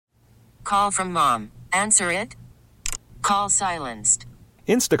Call from mom. Answer it. Call silenced.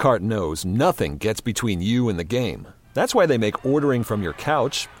 Instacart knows nothing gets between you and the game. That's why they make ordering from your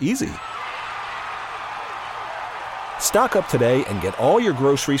couch easy. Stock up today and get all your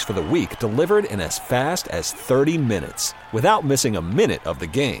groceries for the week delivered in as fast as 30 minutes without missing a minute of the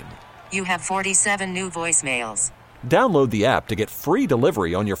game. You have 47 new voicemails. Download the app to get free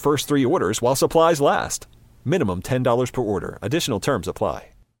delivery on your first 3 orders while supplies last. Minimum $10 per order. Additional terms apply.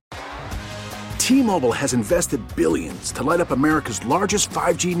 T-Mobile has invested billions to light up America's largest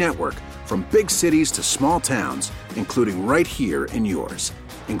 5G network, from big cities to small towns, including right here in yours.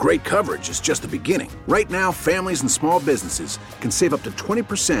 And great coverage is just the beginning. Right now, families and small businesses can save up to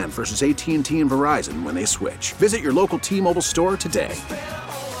 20% versus AT&T and Verizon when they switch. Visit your local T-Mobile store today.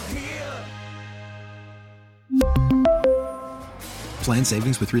 Plan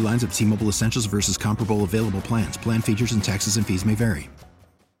savings with 3 lines of T-Mobile Essentials versus comparable available plans. Plan features and taxes and fees may vary.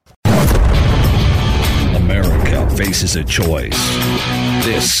 America faces a choice.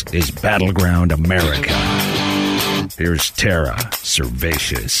 This is Battleground America. Here's Tara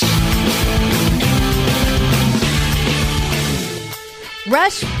Servatius.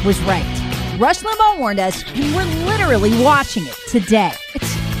 Rush was right. Rush Limbaugh warned us, and we're literally watching it today.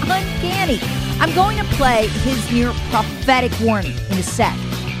 It's uncanny. I'm going to play his near prophetic warning in a sec.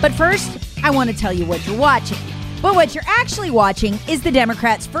 But first, I want to tell you what you're watching. But what you're actually watching is the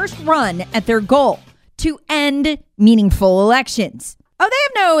Democrats' first run at their goal to end meaningful elections. Oh,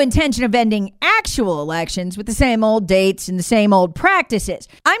 they have no intention of ending actual elections with the same old dates and the same old practices.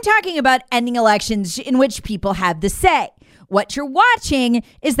 I'm talking about ending elections in which people have the say. What you're watching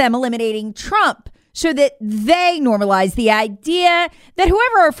is them eliminating Trump so that they normalize the idea that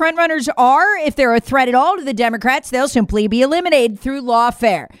whoever our frontrunners are, if they're a threat at all to the Democrats, they'll simply be eliminated through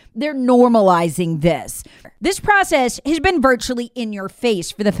lawfare. They're normalizing this. This process has been virtually in your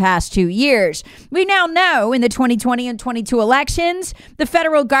face for the past 2 years. We now know in the 2020 and 22 elections, the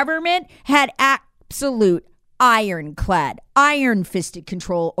federal government had absolute ironclad, iron-fisted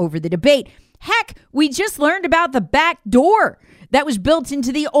control over the debate. Heck, we just learned about the back door that was built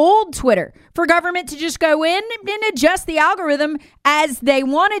into the old Twitter for government to just go in and adjust the algorithm as they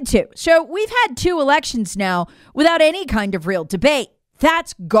wanted to. So we've had 2 elections now without any kind of real debate.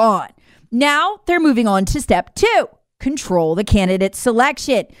 That's gone. Now they're moving on to step 2, control the candidate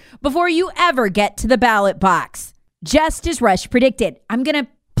selection before you ever get to the ballot box. Just as Rush predicted, I'm going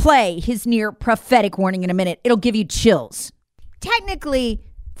to play his near prophetic warning in a minute. It'll give you chills. Technically,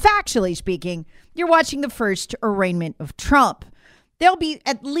 factually speaking, you're watching the first arraignment of Trump. There'll be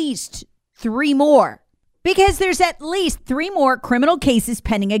at least 3 more because there's at least 3 more criminal cases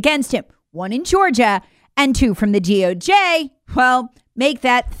pending against him. 1 in Georgia and 2 from the DOJ. Well, make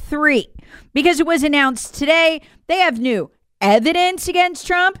that 3 because it was announced today they have new evidence against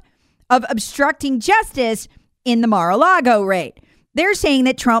Trump of obstructing justice in the Mar-a-Lago raid. They're saying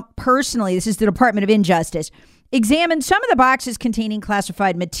that Trump personally, this is the Department of Injustice, examined some of the boxes containing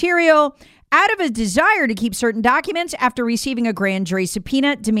classified material out of a desire to keep certain documents after receiving a grand jury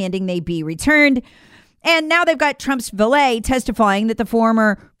subpoena demanding they be returned. And now they've got Trump's valet testifying that the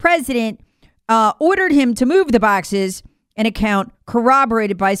former president ordered him to move the boxes, an account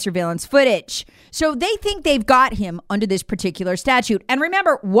corroborated by surveillance footage. So they think they've got him under this particular statute. And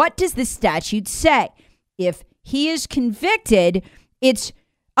remember, what does this statute say? If he is convicted, it's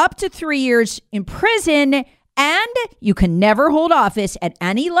up to 3 years in prison, and you can never hold office at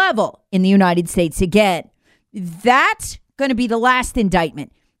any level in the United States again. That's going to be the last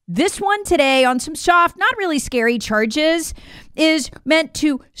indictment. This one today on some soft, not really scary charges is meant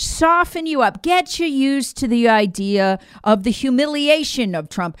to soften you up, get you used to the idea of the humiliation of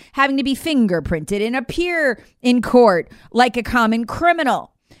Trump having to be fingerprinted and appear in court like a common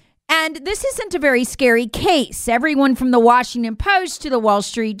criminal. And this isn't a very scary case. Everyone from the Washington Post to the Wall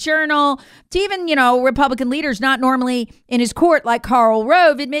Street Journal to even, Republican leaders not normally in his court like Karl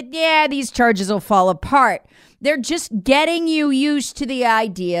Rove admit, these charges will fall apart. They're just getting you used to the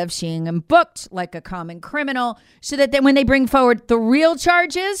idea of seeing him booked like a common criminal so that then when they bring forward the real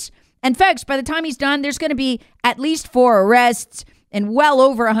charges, and folks, by the time he's done, there's going to be at least 4 arrests and well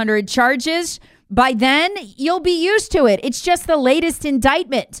over 100 charges. By then, you'll be used to it. It's just the latest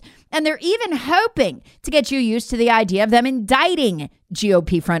indictment. And they're even hoping to get you used to the idea of them indicting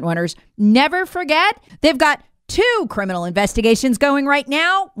GOP frontrunners. Never forget, they've got 2 criminal investigations going right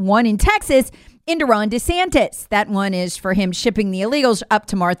now, one in Texas into Ron DeSantis. That one is for him shipping the illegals up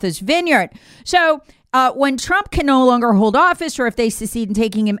to Martha's Vineyard. So when Trump can no longer hold office, or if they succeed in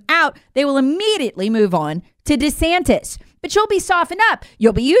taking him out, they will immediately move on to DeSantis. but you'll be softened up.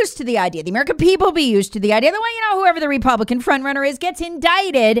 You'll be used to the idea. The American people will be used to the idea. The way, whoever the Republican frontrunner is gets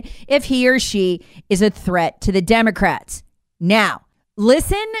indicted if he or she is a threat to the Democrats. Now,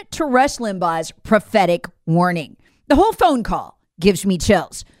 listen to Rush Limbaugh's prophetic warning. The whole phone call gives me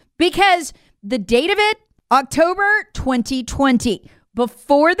chills because the date of it, October 2020,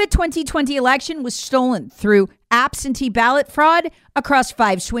 before the 2020 election was stolen through absentee ballot fraud across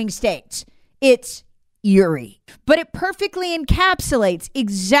 5 swing states. It's eerie, but it perfectly encapsulates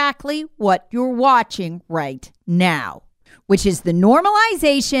exactly what you're watching right now, which is the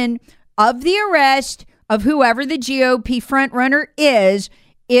normalization of the arrest of whoever the GOP frontrunner is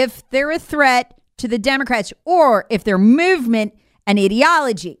if they're a threat to the Democrats or if their movement and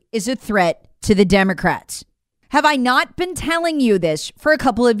ideology is a threat to the Democrats. Have I not been telling you this for a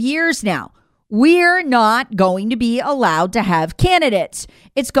couple of years now? We're not going to be allowed to have candidates.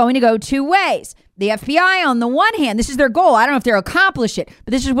 It's going to go 2 ways. The FBI, on the one hand, this is their goal. I don't know if they'll accomplish it,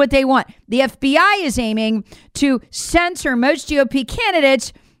 but this is what they want. The FBI is aiming to censor most GOP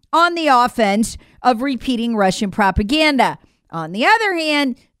candidates on the offense of repeating Russian propaganda. On the other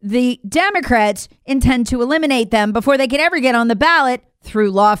hand, the Democrats intend to eliminate them before they can ever get on the ballot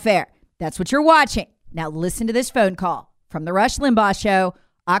through lawfare. That's what you're watching. Now listen to this phone call from the Rush Limbaugh Show,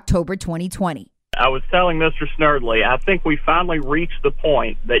 October 2020. I was telling Mr. Snerdley, I think we finally reached the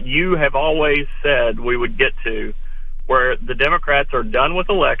point that you have always said we would get to, where the Democrats are done with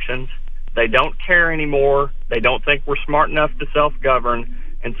elections. They don't care anymore. They don't think we're smart enough to self-govern,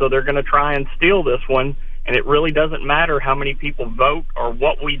 and so they're going to try and steal this one. And it really doesn't matter how many people vote or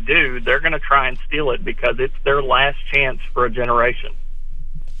what we do. They're going to try and steal it because it's their last chance for a generation.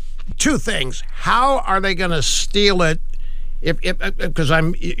 2 things. How are they going to steal it? Because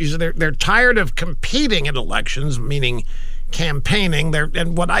they're tired of competing in elections, meaning campaigning. They're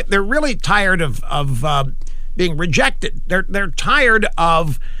really tired of being rejected. They're tired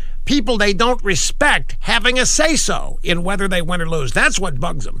of people they don't respect having a say-so in whether they win or lose. That's what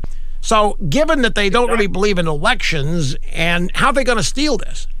bugs them. So, given that they don't really believe in elections, and how are they going to steal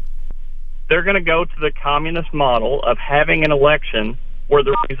this? They're going to go to the communist model of having an election where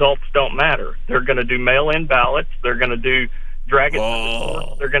the results don't matter. They're going to do mail-in ballots. They're going to drag it to the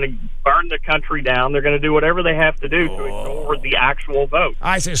court. They're going to burn the country down. They're going to do whatever they have to do to ignore the actual vote.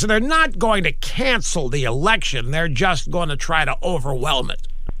 I see. So they're not going to cancel the election. They're just going to try to overwhelm it.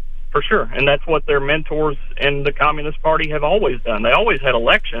 For sure. And that's what their mentors in the Communist Party have always done. They always had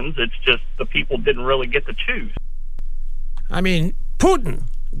elections. It's just the people didn't really get to choose. I mean, Putin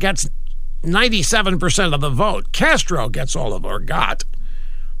gets 97% of the vote. Castro gets all of or got.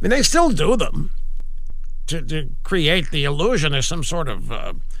 I mean, they still do them to create the illusion of some sort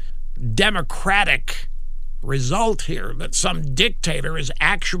of democratic result here, that some dictator is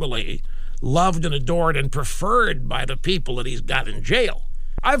actually loved and adored and preferred by the people that he's got in jail.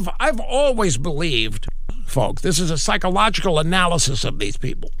 I've always believed, folks, this is a psychological analysis of these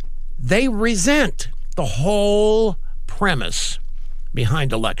people. They resent the whole premise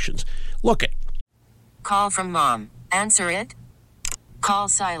behind elections. Look it. Call from mom. Answer it. Call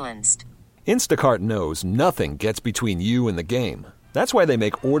silenced. Instacart knows nothing gets between you and the game. That's why they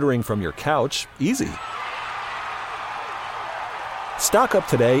make ordering from your couch easy. Stock up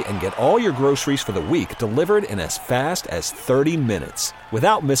today and get all your groceries for the week delivered in as fast as 30 minutes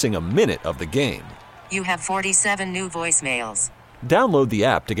without missing a minute of the game. You have 47 new voicemails. Download the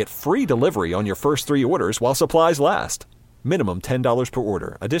app to get free delivery on your first 3 orders while supplies last. Minimum $10 per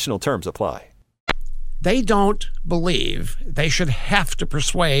order. Additional terms apply. They don't believe they should have to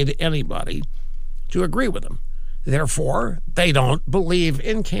persuade anybody to agree with them. Therefore, they don't believe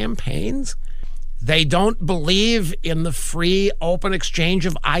in campaigns. They don't believe in the free, open exchange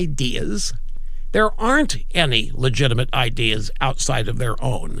of ideas. There aren't any legitimate ideas outside of their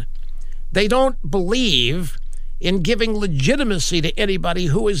own. They don't believe in giving legitimacy to anybody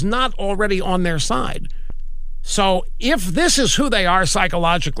who is not already on their side. So if this is who they are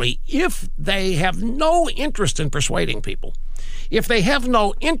psychologically, if they have no interest in persuading people, if they have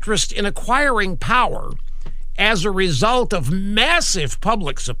no interest in acquiring power as a result of massive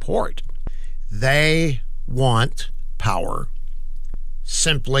public support, they want power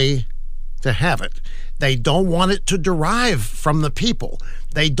simply to have it. They don't want it to derive from the people.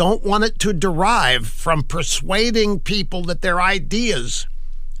 They don't want it to derive from persuading people that their ideas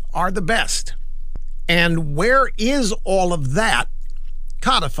are the best. And where is all of that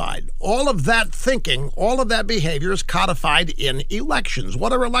codified? All of that thinking, all of that behavior is codified in elections.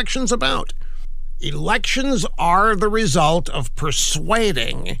 What are elections about? Elections are the result of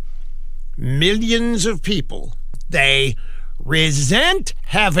persuading millions of people. They resent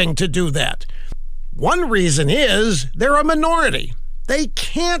having to do that. One reason is they're a minority. They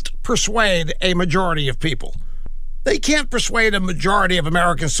can't persuade a majority of people. They can't persuade a majority of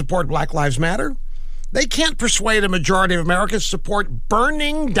Americans to support Black Lives Matter. They can't persuade a majority of Americans to support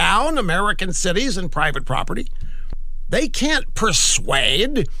burning down American cities and private property. They can't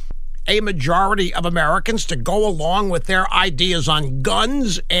persuade a majority of Americans to go along with their ideas on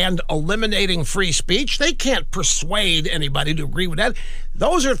guns and eliminating free speech. They can't persuade anybody to agree with that.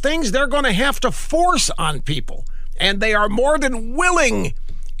 Those are things they're going to have to force on people. And they are more than willing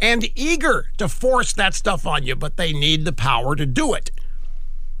and eager to force that stuff on you, but they need the power to do it.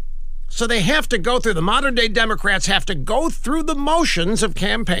 So they have to go through, the modern-day Democrats have to go through the motions of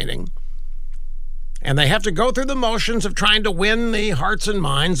campaigning, and they have to go through the motions of trying to win the hearts and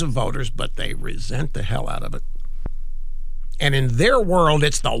minds of voters, but they resent the hell out of it. And in their world,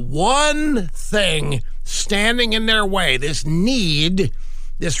 it's the one thing standing in their way, this need,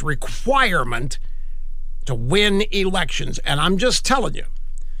 this requirement to win elections. And I'm just telling you,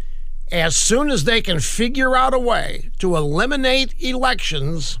 as soon as they can figure out a way to eliminate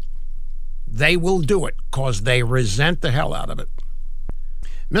elections, they will do it because they resent the hell out of it.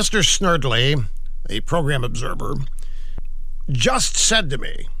 Mr. Snerdley, a program observer, just said to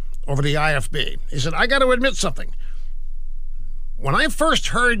me over the IFB, he said, I got to admit something. When I first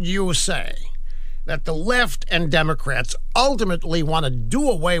heard you say that the left and Democrats ultimately want to do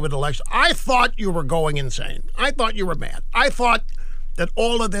away with elections, I thought you were going insane. I thought you were mad. I thought that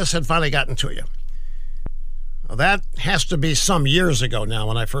all of this had finally gotten to you. Well, that has to be some years ago now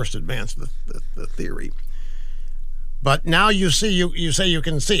when I first advanced the theory. But now you see, you say you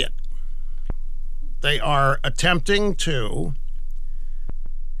can see it. They are attempting to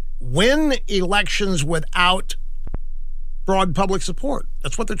win elections without broad public support.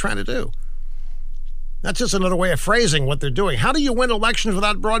 That's what they're trying to do. That's just another way of phrasing what they're doing. How do you win elections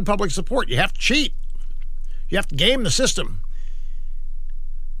without broad public support? You have to cheat. You have to game the system.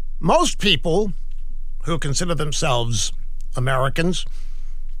 Most people who consider themselves Americans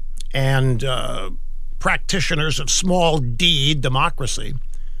and practitioners of small d democracy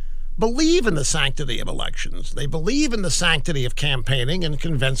believe in the sanctity of elections. They believe in the sanctity of campaigning and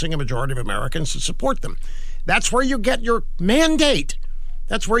convincing a majority of Americans to support them. That's where you get your mandate.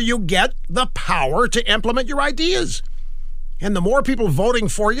 That's where you get the power to implement your ideas. And the more people voting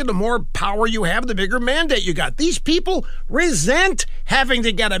for you, the more power you have, the bigger mandate you got. These people resent having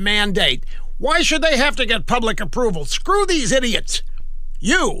to get a mandate. Why should they have to get public approval? Screw these idiots.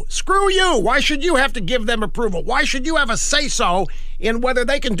 Screw you. Why should you have to give them approval? Why should you have a say-so in whether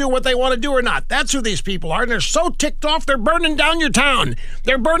they can do what they want to do or not? That's who these people are, and they're so ticked off, they're burning down your town.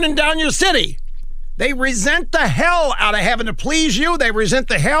 They're burning down your city. They resent the hell out of having to please you. They resent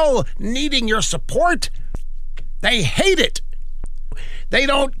the hell needing your support. They hate it. They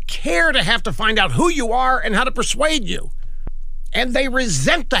don't care to have to find out who you are and how to persuade you. And they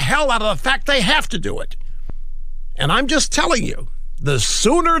resent the hell out of the fact they have to do it. And I'm just telling you, the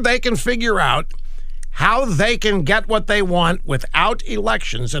sooner they can figure out how they can get what they want without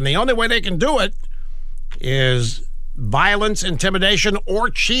elections, and the only way they can do it is violence, intimidation, or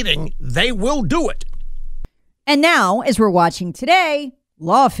cheating, they will do it. And now, as we're watching today,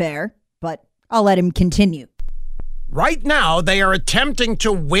 lawfare, but I'll let him continue. Right now, they are attempting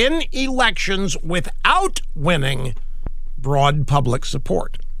to win elections without winning broad public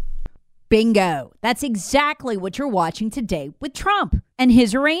support. Bingo. That's exactly what you're watching today with Trump and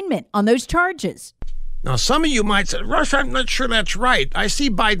his arraignment on those charges. Now, some of you might say, Rush, I'm not sure that's right. I see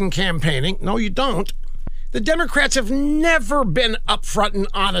Biden campaigning. No, you don't. The Democrats have never been upfront and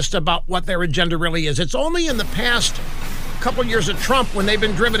honest about what their agenda really is. It's only in the past couple years of Trump, when they've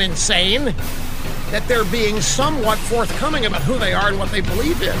been driven insane, that they're being somewhat forthcoming about who they are and what they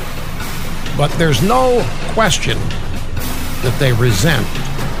believe in. But there's no question that they resent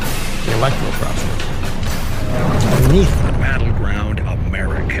the electoral process. Battleground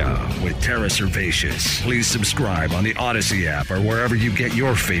America with Tara Servatius. Please subscribe on the Odyssey app or wherever you get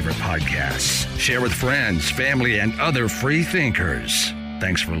your favorite podcasts. Share with friends, family, and other free thinkers.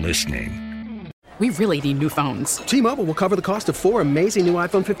 Thanks for listening. We really need new phones. T-Mobile will cover the cost of 4 amazing new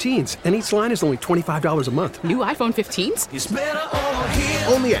iPhone 15s, and each line is only $25 a month. New iPhone 15s? It's better over here.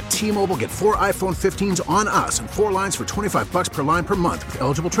 Only at T-Mobile, get 4 iPhone 15s on us and 4 lines for $25 per line per month with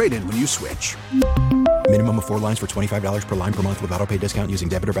eligible trade-in when you switch. Minimum of 4 lines for $25 per line per month with autopay discount using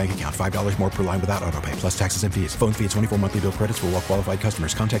debit or bank account. $5 more per line without autopay, plus taxes and fees. Phone fee at 24 monthly bill credits for well-qualified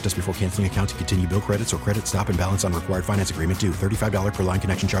customers. Contact us before canceling account to continue bill credits or credit stop and balance on required finance agreement due. $35 per line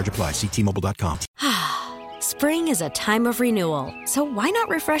connection charge applies. See T-Mobile.com. Spring is a time of renewal, so why not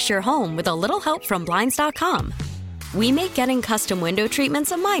refresh your home with a little help from Blinds.com? We make getting custom window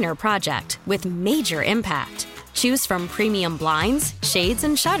treatments a minor project with major impact. Choose from premium blinds, shades,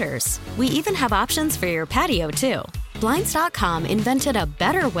 and shutters. We even have options for your patio, too. Blinds.com invented a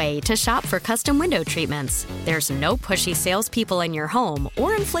better way to shop for custom window treatments. There's no pushy salespeople in your home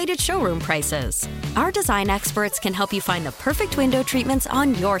or inflated showroom prices. Our design experts can help you find the perfect window treatments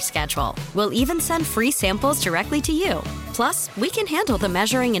on your schedule. We'll even send free samples directly to you. Plus, we can handle the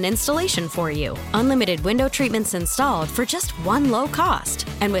measuring and installation for you. Unlimited window treatments installed for just one low cost.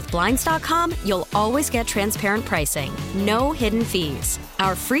 And with Blinds.com, you'll always get transparent pricing. No hidden fees.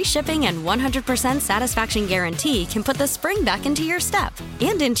 Our free shipping and 100% satisfaction guarantee can put the spring back into your step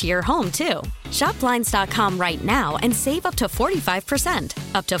and into your home, too. Shop Blinds.com right now and save up to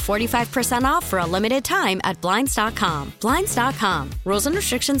 45%. Up to 45% off for a limited time at Blinds.com. Blinds.com. Rules and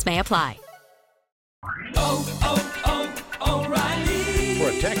restrictions may apply. O'Reilly.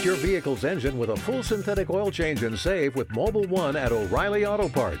 Protect your vehicle's engine with a full synthetic oil change and save with Mobile One at O'Reilly Auto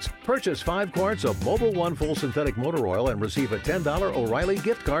Parts. Purchase 5 quarts of Mobile One full synthetic motor oil and receive a $10 O'Reilly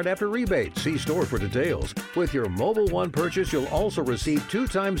gift card after rebate. See store for details. With your Mobile One purchase, you'll also receive 2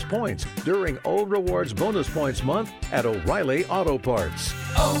 times points during O Rewards Bonus Points Month at O'Reilly Auto Parts.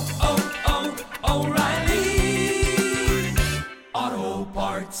 O'Reilly Auto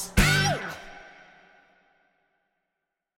Parts.